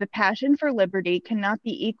that the passion for liberty cannot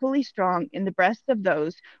be equally strong in the breasts of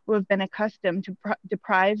those who have been accustomed to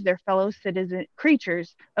deprive their fellow citizen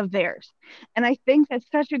creatures of theirs. And I think that's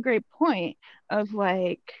such a great point of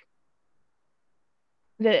like,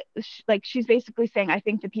 that like she's basically saying I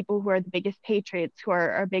think the people who are the biggest patriots, who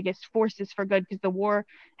are our biggest forces for good, because the war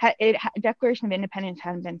Declaration of Independence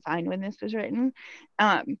hadn't been signed when this was written,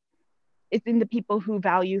 it's in the people who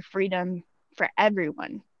value freedom for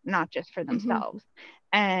everyone, not just for Mm-hmm. themselves.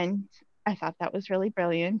 And I thought that was really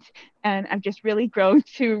brilliant, and I've just really grown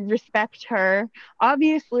to respect her.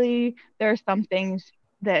 Obviously there are some things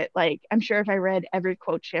that, like, I'm sure if I read every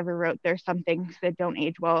quote she ever wrote, there's some things that don't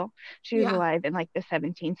age well. She was Yeah. alive in like the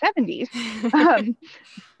 1770s. um,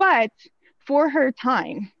 but for her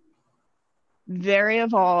time, very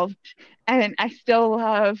evolved, and I still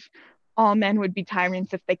love all men would be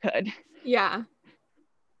tyrants if they could. Yeah.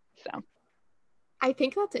 So I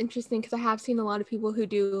think that's interesting because I have seen a lot of people who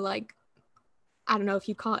do like, I don't know if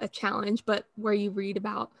you call it a challenge, but where you read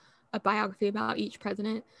about a biography about each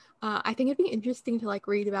president. I think it'd be interesting to like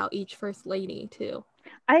read about each first lady too.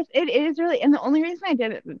 it is really, and the only reason I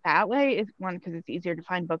did it that way is one, because it's easier to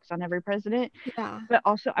find books on every president, Yeah. but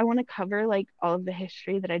also I want to cover like all of the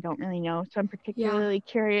history that I don't really know. So I'm Yeah. particularly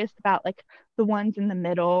curious about like the ones in the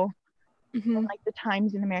middle, and Mm-hmm. like the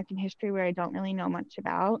times in American history where I don't really know much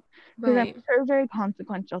about, because I'm Right. sure very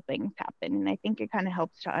consequential things happen, and I think it kind of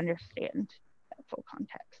helps to understand that full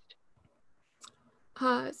context.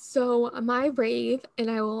 So my rave, and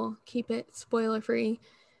I will keep it spoiler free,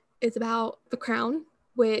 is about The Crown,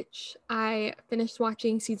 which I finished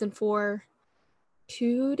watching season 4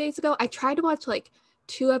 2 days ago. I tried to watch like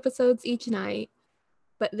 2 episodes each night,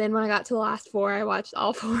 but then when I got to the last 4, I watched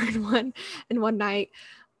all 4 in one night.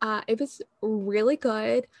 It was really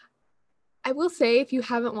good. I will say, if you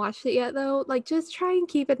haven't watched it yet, though, like just try and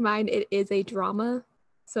keep in mind it is a drama.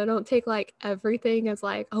 So don't take like everything as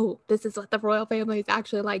like, oh, this is what the royal family is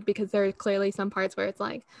actually like, because there are clearly some parts where it's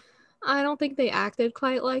like, I don't think they acted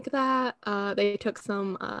quite like that. They took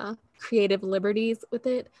some creative liberties with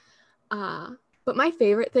it. Uh, but my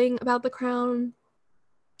favorite thing about The Crown,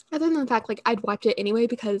 other than the fact like I'd watch it anyway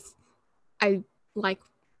because I like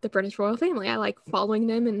the British royal family, I like following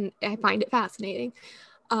them and I find it fascinating.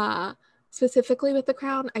 Uh, Specifically with The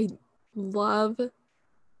Crown, I love,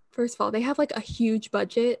 first of all, they have like a huge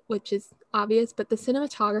budget, which is obvious, but the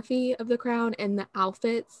cinematography of The Crown and the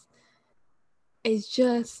outfits is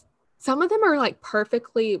just, some of them are like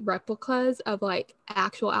perfectly replicas of like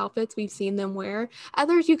actual outfits we've seen them wear.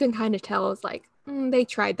 Others you can kind of tell is like they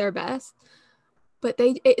tried their best, but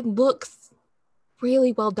it looks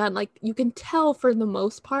really well done. Like you can tell for the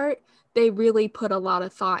most part they really put a lot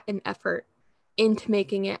of thought and effort into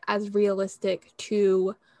making it as realistic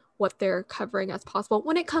to what they're covering as possible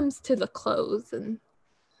when it comes to the clothes and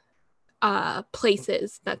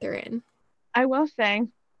places that they're in. I will say,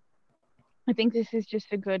 I think this is just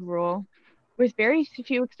a good rule. With very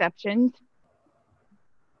few exceptions,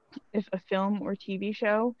 if a film or TV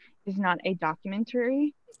show is not a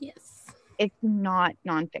documentary, Yes. it's not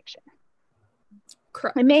nonfiction. It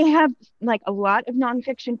Correct. may have like a lot of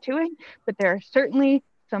nonfiction to it, but there are certainly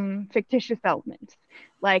some fictitious elements,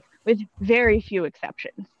 like with very few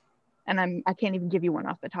exceptions. And I can't even give you one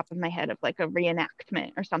off the top of my head of like a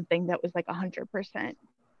reenactment or something that was like 100%.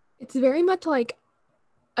 It's very much like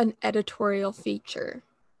an editorial feature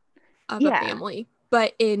of a Yeah, family,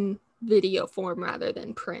 but in video form rather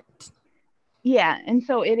than print. yeah, and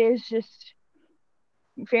so it is just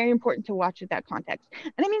very important to watch with that context.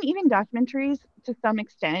 And I mean, even documentaries to some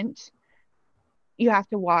extent, you have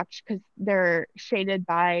to watch because they're shaded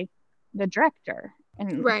by the director.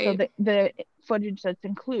 And so Right. the footage that's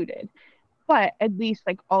included. But at least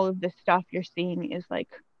like all of the stuff you're seeing is like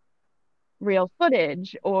real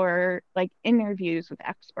footage or like interviews with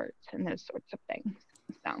experts and those sorts of things.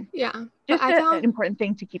 So Yeah. But just I an found, important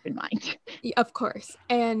thing to keep in mind. of course,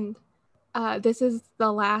 and this is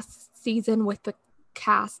the last season with the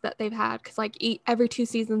cast that they've had because like every 2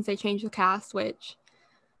 seasons they change the cast, which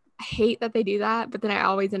I hate that they do that, but then I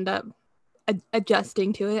always end up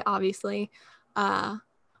adjusting to it, obviously. Uh,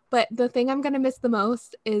 But the thing I'm going to miss the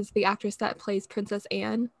most is the actress that plays Princess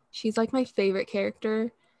Anne. She's like my favorite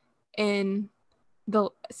character in the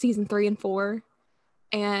season 3 and 4.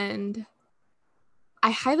 And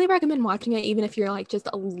I highly recommend watching it, even if you're like just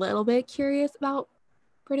a little bit curious about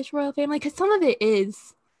British royal family, because some of it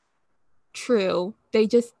is true. They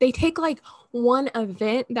take like one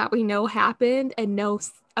event that we know happened and know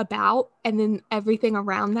about, and then everything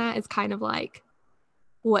around that is kind of like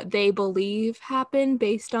what they believe happened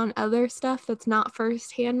based on other stuff that's not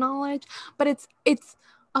firsthand knowledge. But it's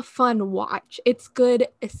a fun watch. It's good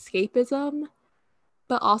escapism,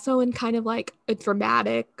 but also in kind of like a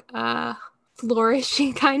dramatic,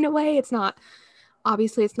 flourishing kind of way. It's not,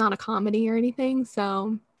 obviously it's not a comedy or anything.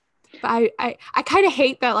 So, but I kind of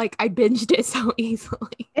hate that like I binged it so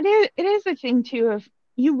easily. It is a thing too of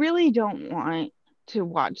you really don't want to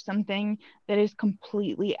watch something that is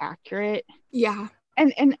completely accurate. Yeah.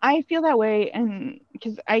 And I feel that way, and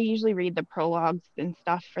because I usually read the prologues and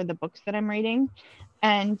stuff for the books that I'm reading,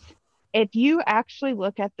 and if you actually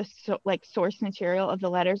look at the like source material of the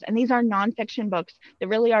letters, and these are nonfiction books that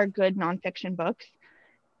really are good nonfiction books,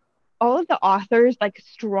 all of the authors like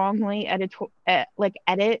strongly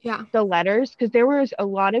edit Yeah. the letters because there was a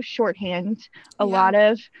lot of shorthand, a Yeah. lot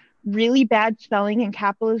of really bad spelling and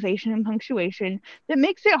capitalization and punctuation that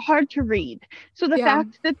makes it hard to read. So the Yeah.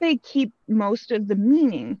 fact that they keep most of the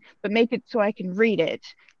meaning but make it so I can read it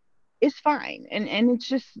is fine. And it's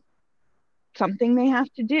just something they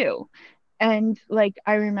have to do. And like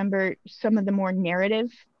I remember some of the more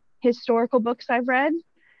narrative historical books I've read,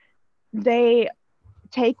 they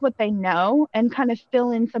take what they know and kind of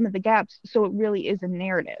fill in some of the gaps so it really is a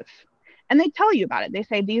narrative. And they tell you about it. They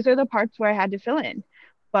say these are the parts where I had to fill in,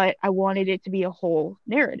 but I wanted it to be a whole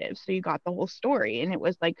narrative. So you got the whole story. And it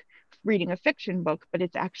was like reading a fiction book, but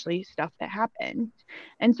it's actually stuff that happened.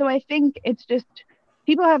 And so I think it's just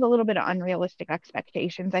people have a little bit of unrealistic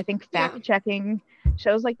expectations. I think Yeah. fact checking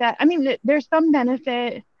shows like that. I mean, there's some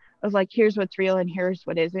benefit of like, here's what's real and here's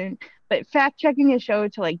what isn't. But fact checking a show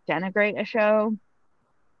to like denigrate a show,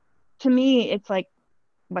 to me, it's like,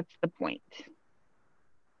 what's the point?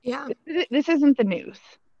 Yeah. This isn't the news.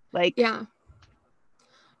 Like, Yeah.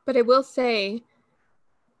 But I will say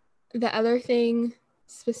the other thing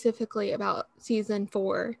specifically about season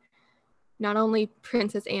 4, not only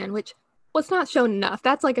Princess Anne, which was not shown enough.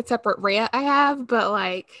 That's like a separate rant I have, but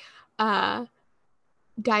like uh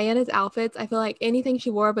Diana's outfits, I feel like anything she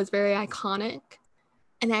wore was very iconic.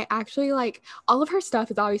 And I actually like all of her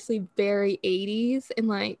stuff is obviously very 80s, and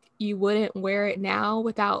like you wouldn't wear it now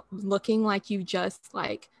without looking like you just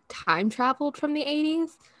like time traveled from the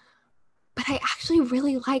 80s. But I actually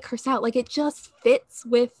really like her style. Like it just fits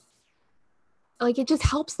with, like it just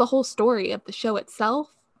helps the whole story of the show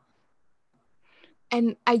itself.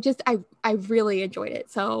 And I really enjoyed it.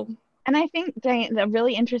 So and I think the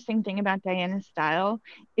really interesting thing about Diana's style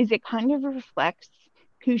is it kind of reflects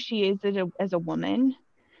who she is as a woman.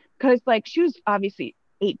 Because, like, she was obviously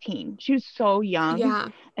 18. She was so young. yeah.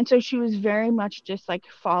 And so she was very much just like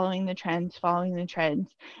following the trends, following the trends.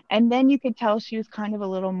 And then you could tell she was kind of a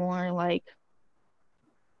little more like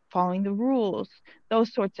following the rules,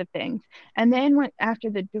 those sorts of things. And then after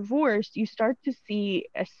the divorce, you start to see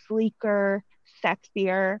a sleeker,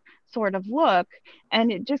 sexier sort of look.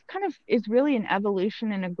 And it just kind of is really an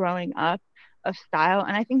evolution and a growing up of style.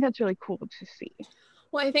 And I think that's really cool to see.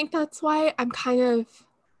 Well, I think that's why I'm kind of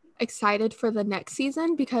excited for the next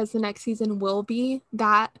season, because the next season will be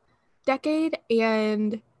that decade,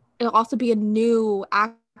 and it'll also be a new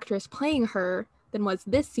actress playing her than was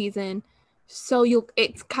this season. So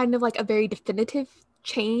it's kind of like a very definitive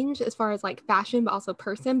change as far as like fashion, but also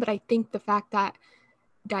person. But I think the fact that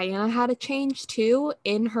Diana had a change too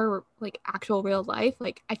in her like actual real life,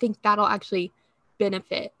 like I think that'll actually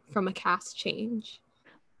benefit from a cast change.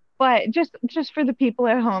 But just for the people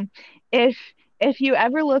at home, if you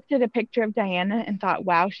ever looked at a picture of Diana and thought,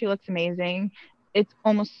 "Wow, she looks amazing," it's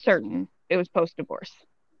almost certain it was post divorce.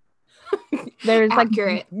 There's like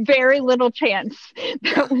Accurate. very little chance Yeah.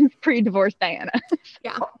 that was pre-divorce Diana.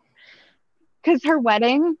 Yeah. Because her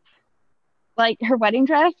wedding, like her wedding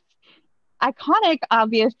dress, iconic,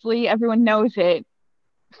 obviously, everyone knows it.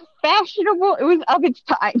 Fashionable, it was of its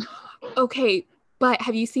time. Okay, but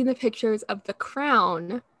have you seen the pictures of the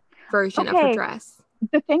crown version of her Okay, dress?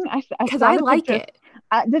 the thing I Because saw I the like pictures. it.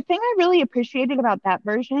 The thing I really appreciated about that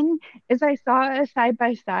version is I saw a side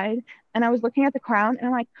by side and I was looking at the crown and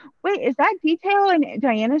I'm like, wait, is that detail in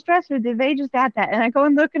Diana's dress or did they just add that? And I go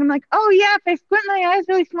and look and I'm like, oh yeah, if I squint my eyes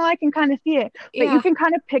really small, I can kind of see it. But you Yeah. can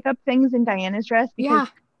kind of pick up things in Diana's dress because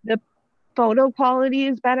Yeah. the photo quality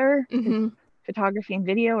is better because Mm-hmm. photography and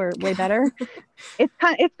video are way better. It's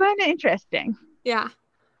kind of interesting. Yeah.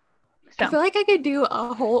 I So, feel like I could do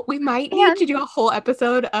a whole, we might need and to do a whole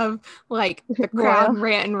episode of like the royal. crown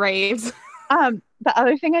rant and raves. The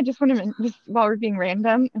other thing I just want to just while we're being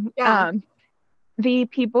random, Yeah. the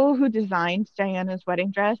people who designed Diana's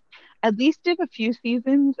wedding dress at least did a few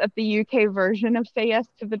seasons of the UK version of Say Yes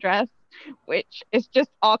to the Dress, which is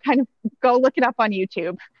just all kind of go look it up on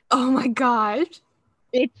YouTube. Oh my gosh.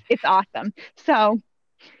 It's awesome. So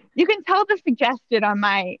you can tell the suggested on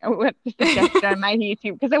my what the suggested on my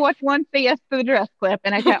YouTube because I watched one Say Yes to the Dress clip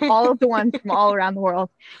and I got all of the ones from all around the world.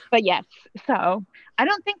 But yes, so I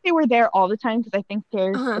don't think they were there all the time because I think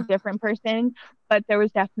there's a Uh-huh. different person, but there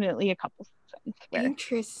was definitely a couple seasons where.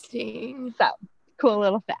 Interesting. So cool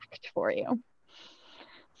little fact for you.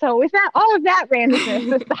 So with that, all of that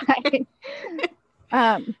randomness aside,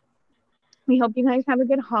 um, we hope you guys have a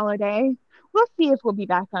good holiday. We'll see if we'll be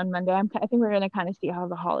back on Monday. I think we're going to kind of see how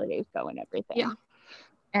the holidays go and Yeah. everything.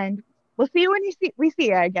 And we'll see you when we see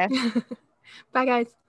you, I guess. Bye, guys.